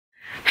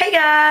Hey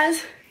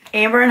guys,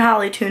 Amber and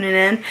Holly tuning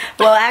in.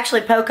 Well,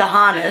 actually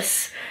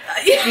Pocahontas,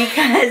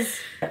 because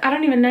I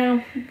don't even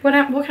know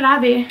what could I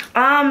be.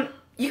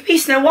 You be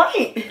Snow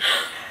White.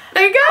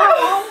 There you go.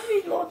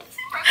 Oh,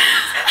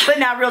 but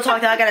not real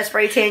talk though. I got a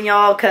spray tan,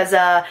 y'all, because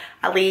I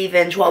leave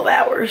in 12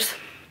 hours.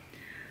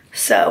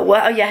 So,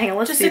 well, yeah, hang on,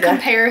 let's do that. Just a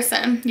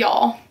comparison,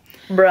 y'all.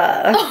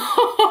 Bruh.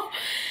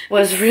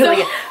 Was really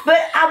good. But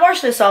I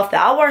wash this off though.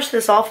 I'll wash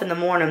this off in the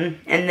morning,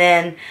 and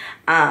then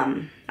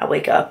I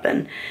wake up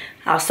and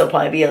I'll still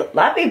probably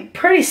I'd be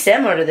pretty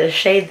similar to this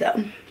shade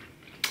though.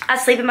 I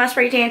sleep in my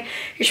spray tan.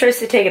 You're supposed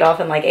to take it off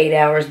in like 8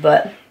 hours,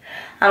 but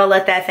I'm gonna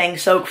let that thing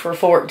soak for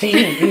 14.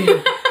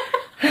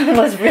 It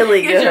was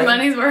really good. Get your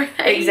money's worth.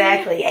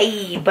 Exactly.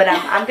 Hey, but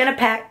I'm gonna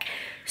pack.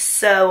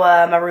 So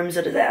my room's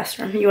a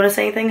disaster. You want to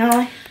say anything,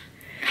 Holly?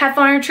 Have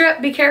fun on your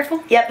trip. Be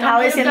careful. Yep,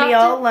 Holly's gonna be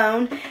all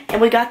alone,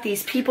 and we got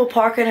these people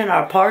parking in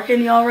our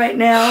parking, y'all, right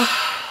now.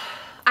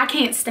 I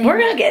can't stand. We're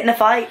gonna get in a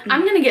fight.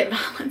 I'm gonna get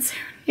violent soon.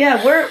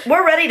 Yeah,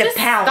 we're ready to Just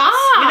pounce. stop.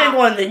 We've been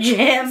going to the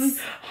gym.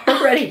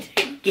 We're ready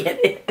to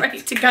get it. Ready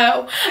to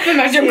go. I'm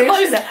my gym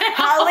clothes down.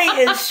 Holly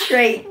is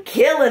straight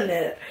killing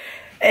it,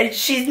 and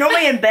she's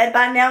normally in bed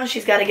by now. And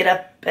she's got to get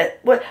up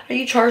at what? Are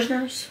you charge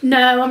nurse?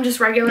 No, I'm just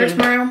regular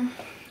tomorrow.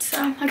 So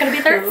I gotta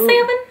be there at 7.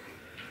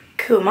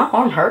 Cool. My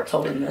arm hurts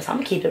holding this. I'm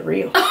gonna keep it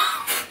real.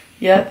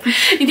 Yep.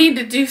 You need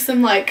to do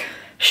some like.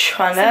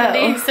 I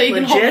know. So you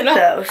can hold it up.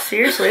 Though.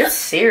 Seriously, it's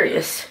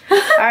serious. All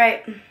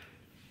right.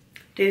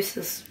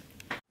 Deuces.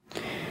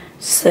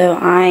 So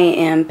I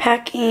am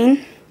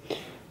packing.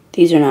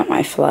 These are not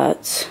my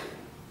flats.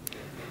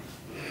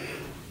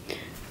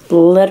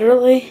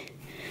 Literally,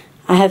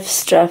 I have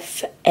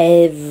stuff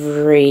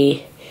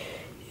everywhere,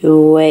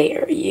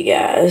 you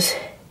guys.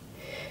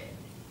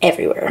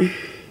 Everywhere.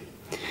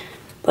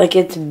 Like,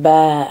 it's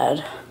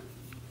bad.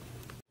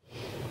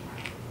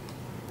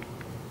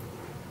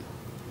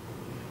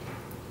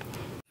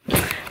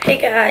 Hey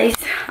guys,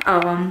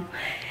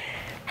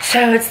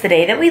 so it's the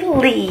day that we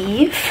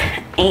leave,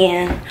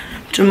 and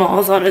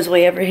Jamal's on his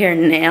way over here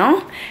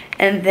now,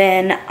 and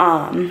then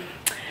I'm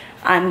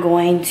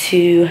going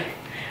to,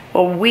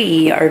 well,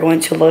 we are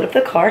going to load up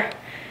the car,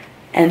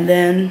 and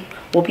then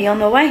we'll be on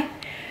the way.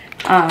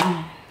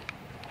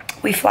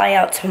 We fly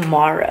out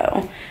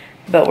tomorrow,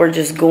 but we're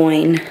just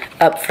going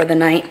up for the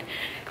night,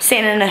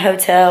 staying in a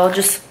hotel,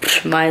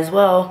 just might as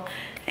well,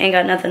 ain't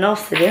got nothing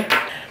else to do.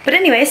 But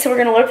anyway, so we're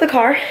gonna load up the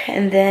car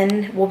and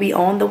then we'll be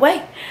on the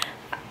way.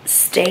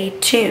 Stay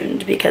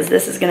tuned because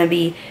this is gonna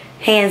be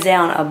hands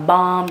down a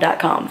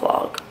bomb.com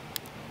vlog.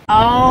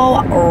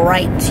 All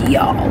right,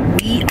 y'all,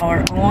 we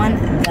are on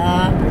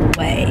the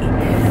way.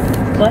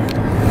 What?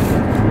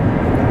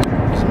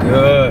 It's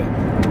good.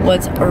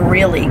 What's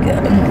really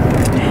good?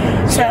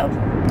 So,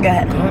 go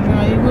ahead.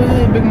 No, you go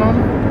ahead, big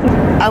mama.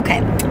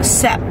 Okay,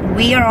 so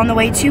we are on the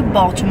way to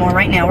Baltimore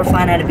right now. We're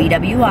flying out of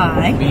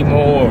BWI. Be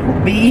more.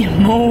 Be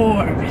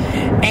more.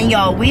 And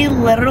y'all, we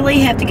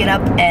literally have to get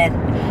up at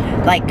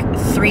like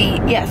 3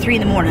 in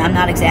the morning. I'm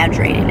not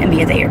exaggerating, and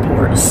be at the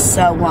airport.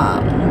 So,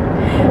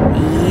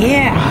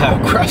 yeah. I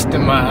have crust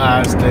in my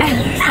eyes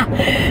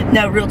today.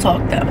 No, real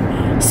talk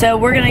though. So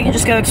we're gonna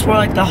just go explore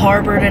like the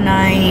harbor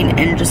tonight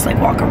and just like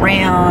walk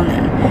around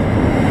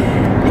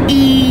and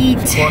eat.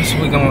 Of course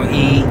we gonna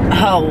eat.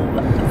 Oh,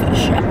 for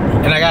sure.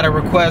 And I got a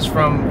request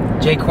from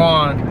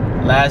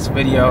Jaquan last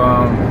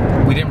video.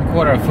 We didn't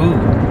record our food.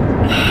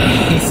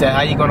 He said,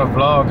 how you gonna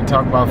vlog and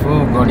talk about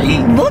food? We're gonna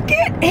eat. Look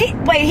at,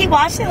 wait, he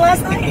watched it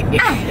last night?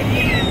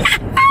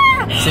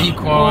 See you,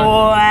 Quan.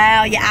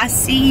 Wow, yeah, I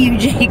see you,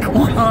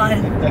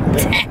 Jaquan.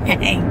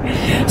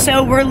 Dang.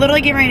 So we're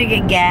literally getting ready to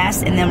get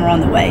gas and then we're on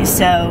the way.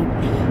 So,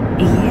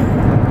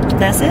 yeah,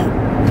 that's it.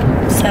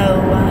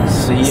 So,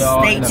 see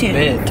y'all stay in a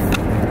tuned. bit.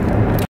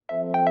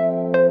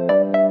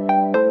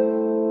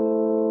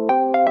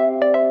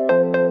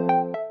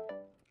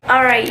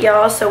 Alright,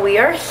 y'all, so we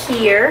are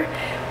here.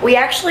 We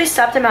actually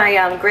stopped at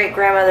my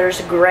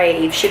great-grandmother's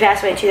grave. She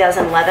passed away in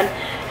 2011,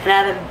 and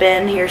I haven't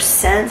been here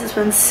since. It's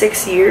been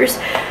 6 years.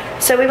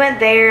 So we went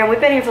there, and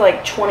we've been here for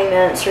like 20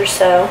 minutes or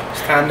so.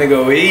 It's time to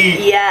go eat.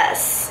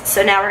 Yes.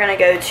 So now we're going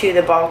to go to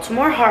the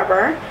Baltimore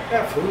Harbor.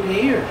 Got food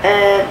here.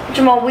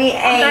 Jamal, we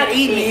ain't not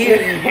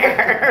eating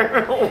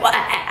here.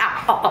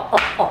 Wow.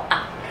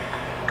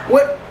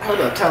 What?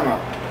 Hold up, time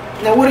out.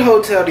 Now, what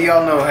hotel do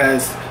y'all know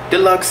has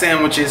deluxe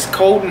sandwiches,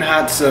 cold and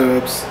hot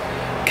subs,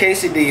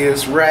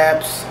 quesadillas,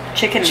 wraps,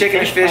 Chicken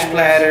and fish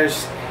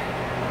platters,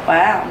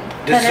 wow.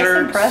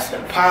 desserts, That's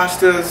impressive.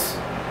 pastas.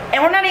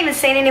 And we're not even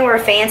staying anywhere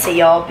fancy,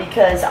 y'all,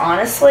 because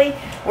honestly,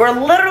 we're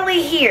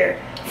literally here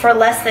for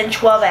less than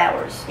 12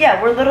 hours.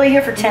 Yeah, we're literally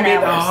here for 10 We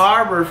hours. the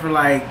harbor for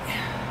like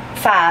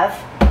 5.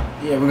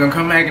 Yeah, we're gonna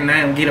come back at 9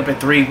 and get up at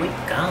 3. We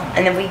go.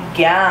 And then we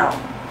go.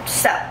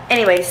 So,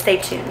 anyway, stay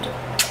tuned.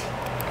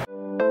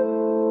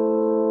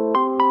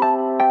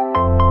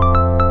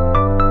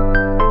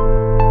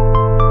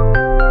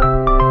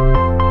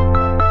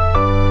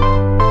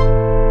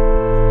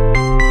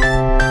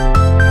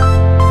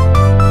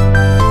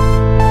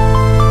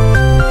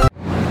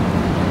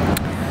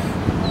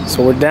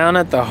 So we're down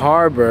at the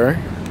harbor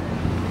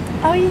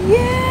Oh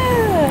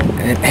yeah.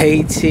 And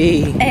AT.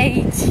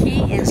 AT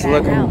is It's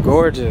looking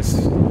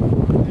gorgeous.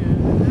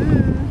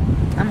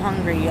 I'm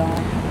hungry,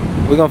 y'all.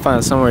 We're gonna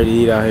find somewhere to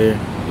eat out here.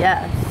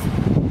 Yes.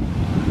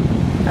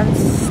 I'm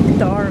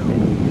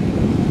starving.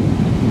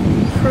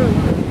 Truly.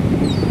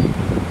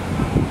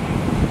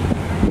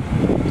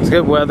 It's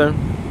good weather.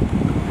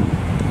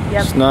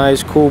 Yep. It's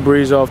nice, cool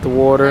breeze off the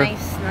water.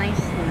 Nice, nice,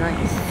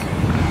 nice.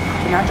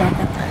 Do not drop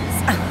that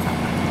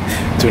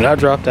lens. Do not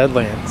drop that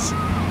lens.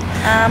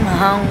 I'm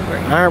hungry.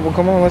 Alright, well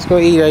come on, let's go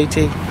eat, AT.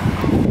 Look,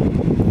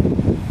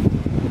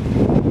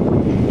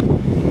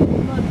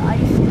 ice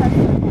cream.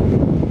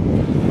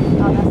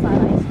 Oh, that's not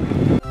ice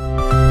cream.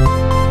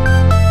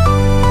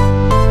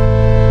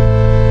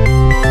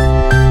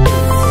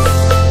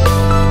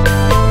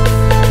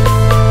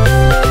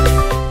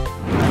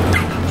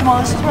 Well,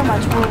 this is where my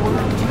tour will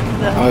go.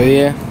 Oh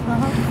yeah?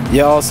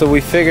 Y'all, so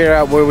we figured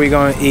out where we're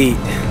gonna eat.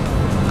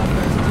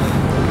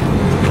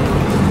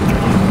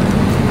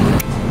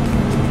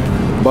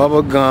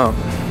 Bubba Gump.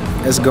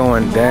 It's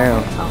going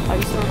down.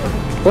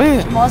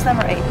 Where? Jamal's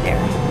never ate there.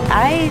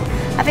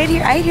 I've ate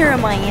here. I ate here in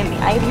Miami.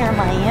 I ate here in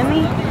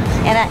Miami,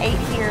 and I ate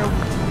here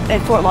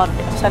in Fort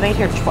Lauderdale. So I've ate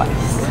here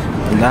twice.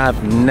 And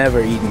I've never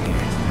eaten here.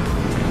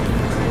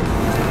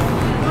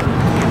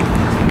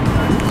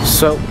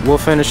 So we'll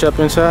finish up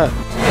inside.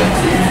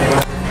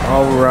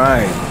 All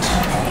right.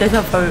 This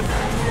is for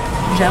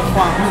Jeff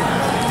Wine.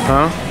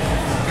 Huh?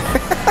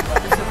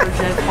 This is for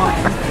Jeff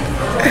Wine.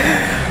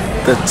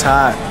 The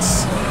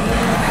tots.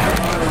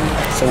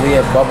 So we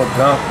have Bubba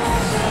Gump.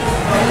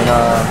 And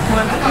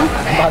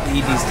I'm about to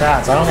eat these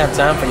tots. I don't have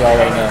time for y'all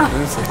right now.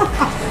 Listen.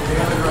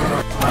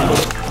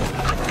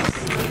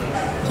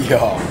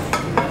 Y'all.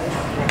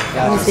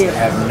 Y'all just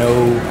have no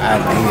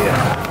idea.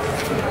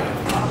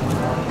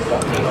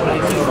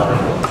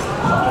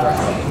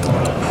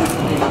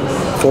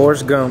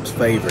 Forrest Gump's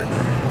favorite.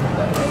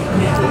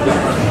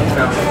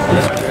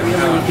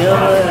 Really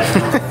good.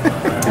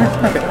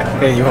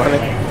 Hey, you want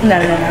it? No,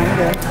 I'm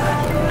good.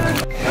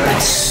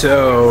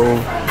 So,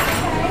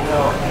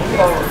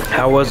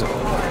 how was it?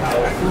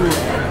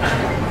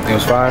 It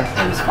was fire?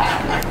 It was fire.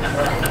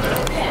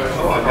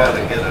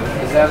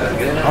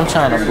 I'm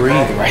trying to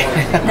breathe right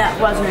now. That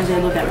wasn't as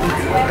good. Look at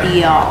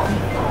me. Y'all.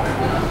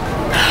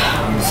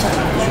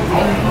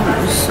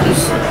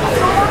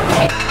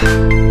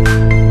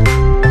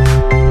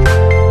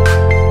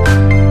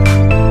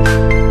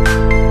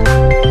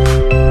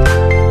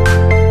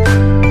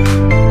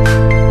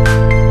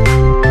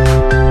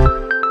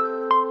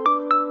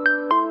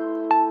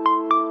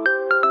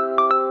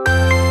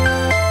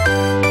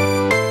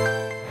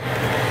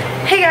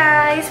 Hey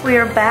guys, we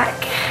are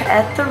back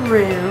at the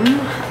room,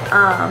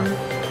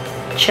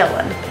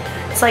 chilling.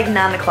 It's like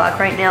 9 o'clock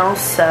right now,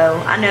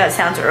 so I know it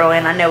sounds early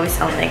and I know we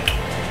sound like...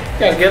 You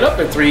gotta get up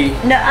at 3.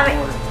 No, I mean,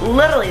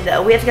 literally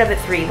though, we have to get up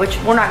at 3, which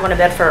we're not going to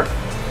bed for...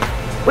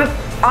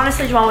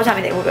 Honestly, Jamal, what time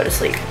do you think we'll go to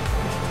sleep?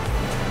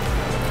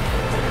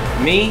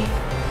 Me,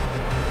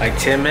 like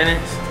 10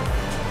 minutes.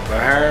 For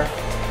her,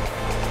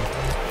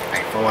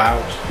 like 4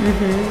 hours.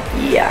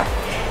 Yeah.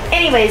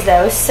 Anyways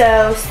though,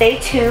 so stay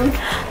tuned.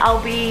 I'll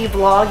be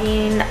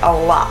vlogging a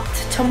lot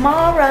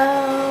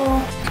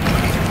tomorrow.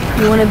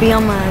 You want to be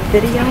on my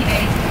video?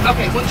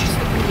 Okay, what's your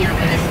sleeping here?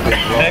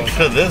 Next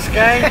to this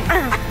guy?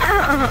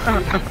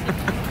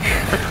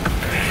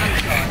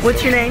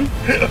 What's your name?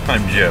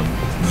 I'm Jim.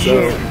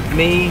 So,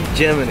 me,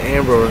 Jim, and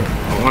Amber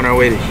are on our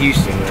way to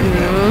Houston right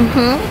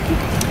now.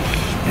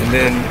 And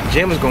then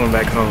Jim is going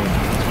back home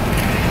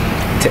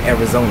to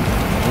Arizona.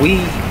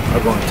 We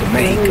are going to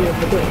Mexico.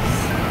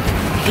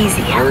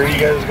 Easy. Where are you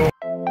guys going?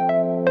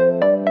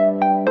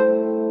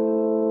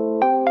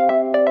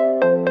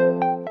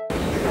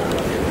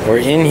 We're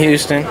in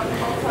Houston.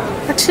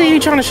 I see you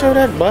trying to show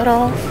that butt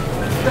off.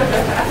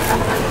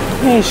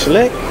 You ain't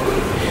slick.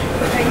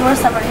 You want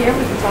to stop right here?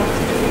 We can talk.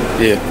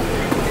 Yeah.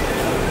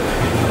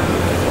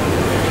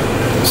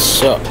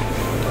 So,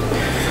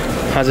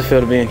 how's it feel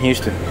to be in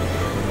Houston?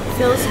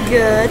 Feels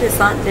good. It's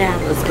not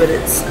Dallas, but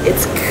it's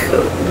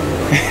cool.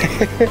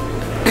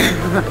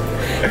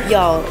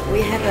 Y'all,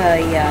 we have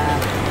a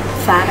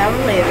 5-hour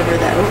layover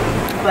though,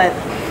 but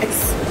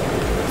it's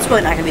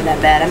really not gonna be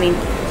that bad. I mean,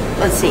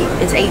 let's see,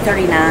 it's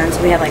 8:39,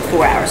 so we have like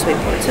 4 hours to wait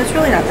for it, so it's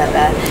really not that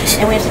bad.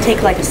 And we have to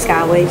take like a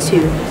skyway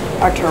to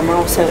our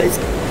terminal, so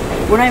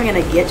we're not even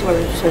gonna get to where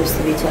we're supposed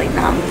to be till like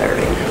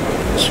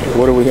 9:30.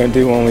 What are we gonna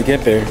do when we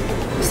get there?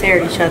 Stare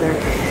at each other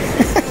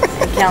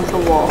and count the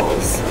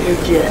walls.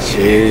 Legit.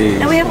 Jeez.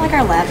 And we have like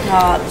our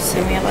laptops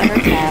and we have like our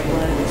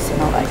tablets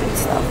and all that good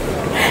stuff.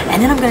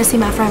 And then I'm gonna see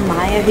my friend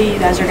Maya, who you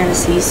guys are gonna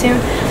see soon.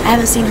 I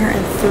haven't seen her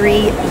in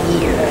 3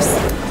 years.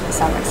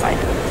 So I'm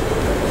excited.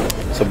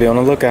 So be on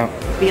the lookout.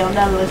 Be on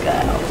the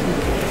lookout.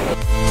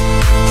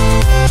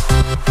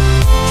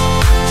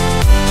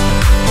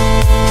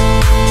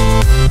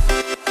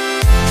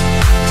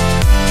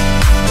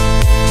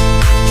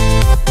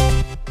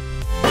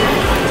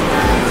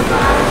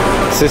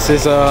 This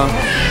is a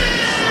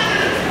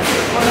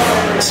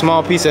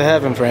small piece of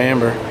heaven for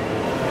Amber.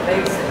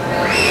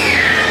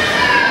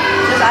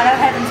 I know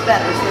heaven's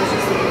better, so let's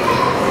just leave it.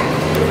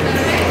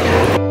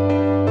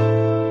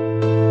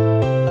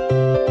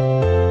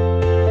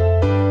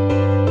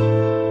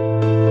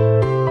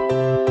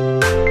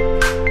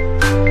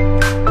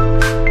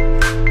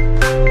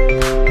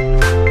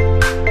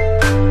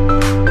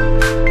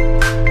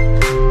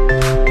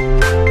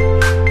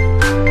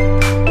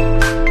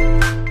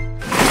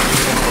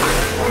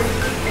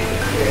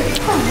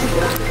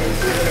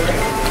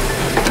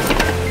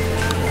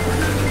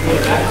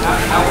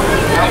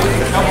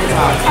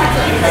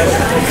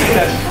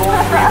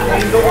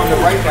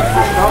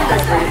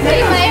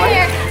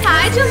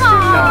 Hi,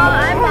 Jamal.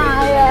 I'm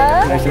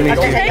Maya. Nice to meet you.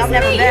 Y'all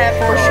never met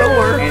for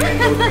sure. And then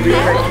those three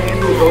red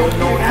candles, those are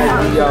known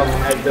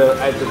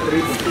as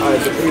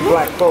the three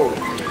black folds.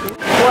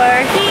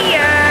 We're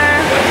here.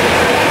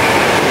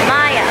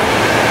 Maya.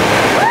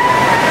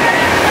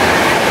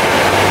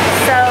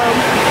 So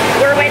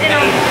we're waiting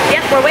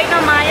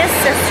on Maya's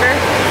sister.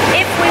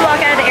 If we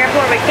walk out of the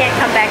airport, we can't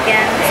come back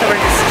in, so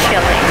we're just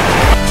chilling.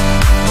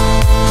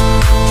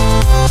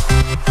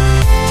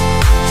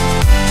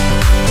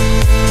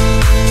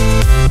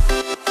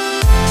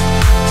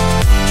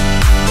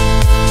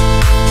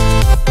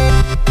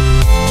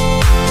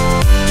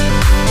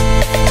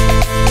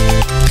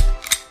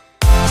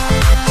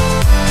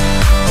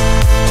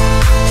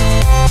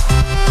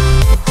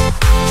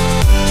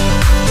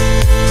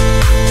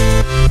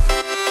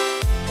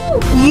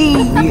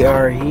 We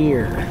are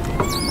here.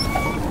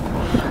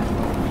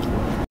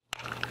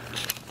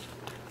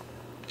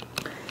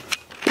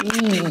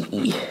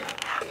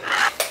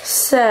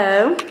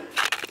 So,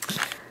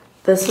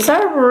 this is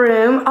our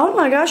room. Oh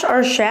my gosh,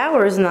 our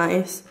shower is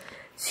nice.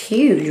 It's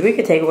huge. We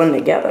could take one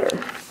together.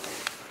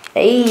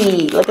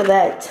 Hey, look at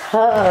that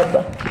tub,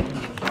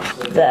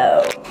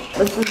 though.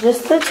 This is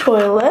just the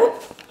toilet.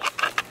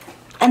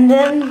 And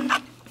then,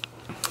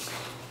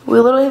 we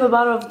literally have a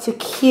bottle of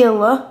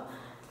tequila,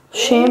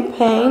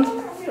 champagne.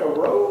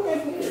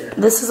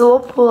 This is a little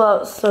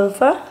pull-out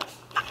sofa.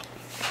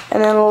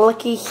 And then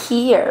looky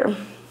here.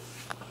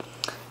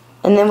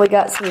 And then we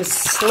got some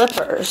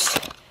slippers.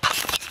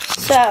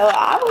 So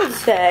I would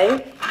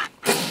say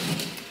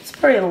it's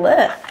pretty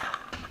lit.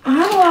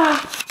 How do I?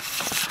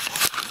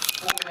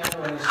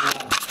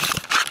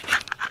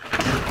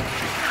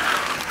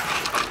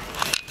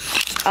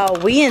 Oh,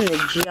 we in the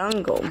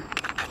jungle.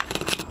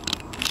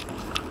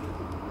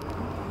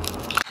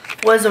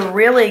 Was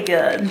really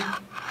good.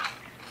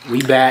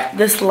 We back.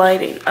 This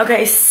lighting.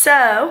 Okay,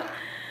 so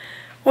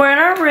we're in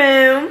our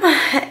room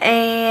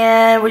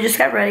and we just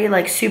got ready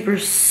like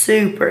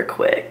super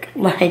quick.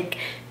 Like,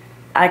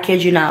 I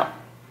kid you not.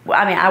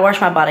 I mean, I washed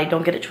my body,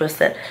 don't get it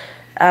twisted.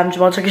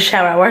 Jamal took a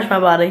shower, I washed my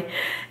body.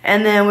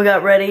 And then we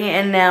got ready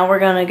and now we're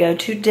gonna go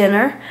to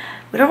dinner.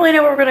 We don't really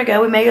know where we're gonna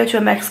go. We may go to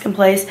a Mexican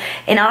place.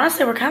 And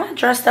honestly, we're kind of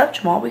dressed up,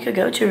 Jamal. We could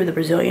go to the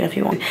Brazilian if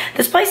you want.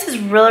 This place is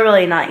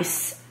really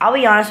nice. I'll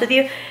be honest with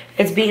you,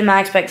 it's beating my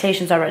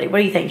expectations already. What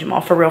do you think,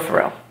 Jamal? For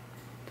real?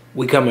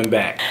 We coming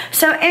back.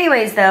 So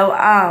anyways though,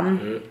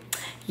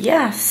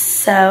 yeah,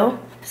 so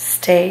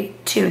stay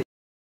tuned.